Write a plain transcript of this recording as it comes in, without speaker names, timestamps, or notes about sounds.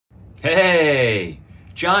Hey,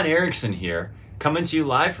 John Erickson here, coming to you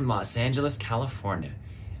live from Los Angeles, California.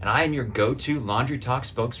 And I am your go-to Laundry Talk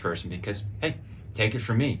spokesperson because, hey, take it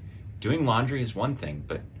from me, doing laundry is one thing,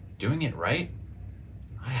 but doing it right?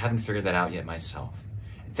 I haven't figured that out yet myself.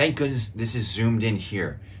 Thank goodness this is zoomed in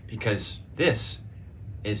here because this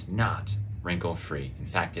is not wrinkle-free. In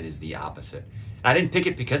fact, it is the opposite. I didn't pick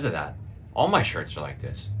it because of that. All my shirts are like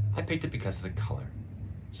this. I picked it because of the color.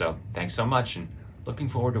 So thanks so much and looking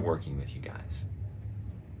forward to working with you guys.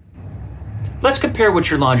 Let's compare what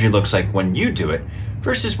your laundry looks like when you do it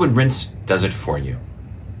versus when Rinse does it for you.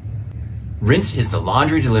 Rinse is the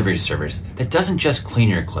laundry delivery service that doesn't just clean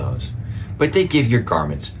your clothes, but they give your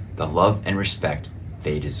garments the love and respect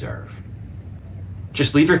they deserve.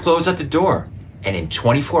 Just leave your clothes at the door, and in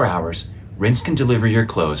 24 hours, Rinse can deliver your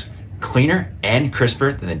clothes cleaner and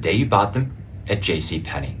crisper than the day you bought them at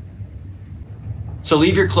JCPenney. So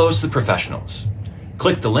leave your clothes to the professionals.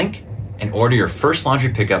 Click the link and order your first laundry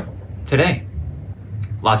pickup today.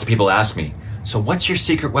 Lots of people ask me, so what's your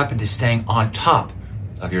secret weapon to staying on top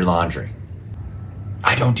of your laundry?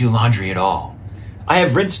 I don't do laundry at all. I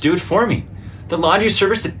have Rinse do it for me. The laundry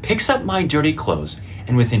service that picks up my dirty clothes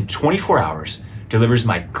and within 24 hours delivers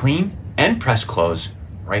my clean and pressed clothes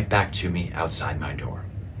right back to me outside my door.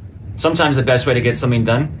 Sometimes the best way to get something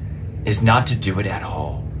done is not to do it at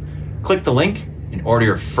all. Click the link and order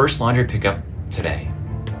your first laundry pickup today.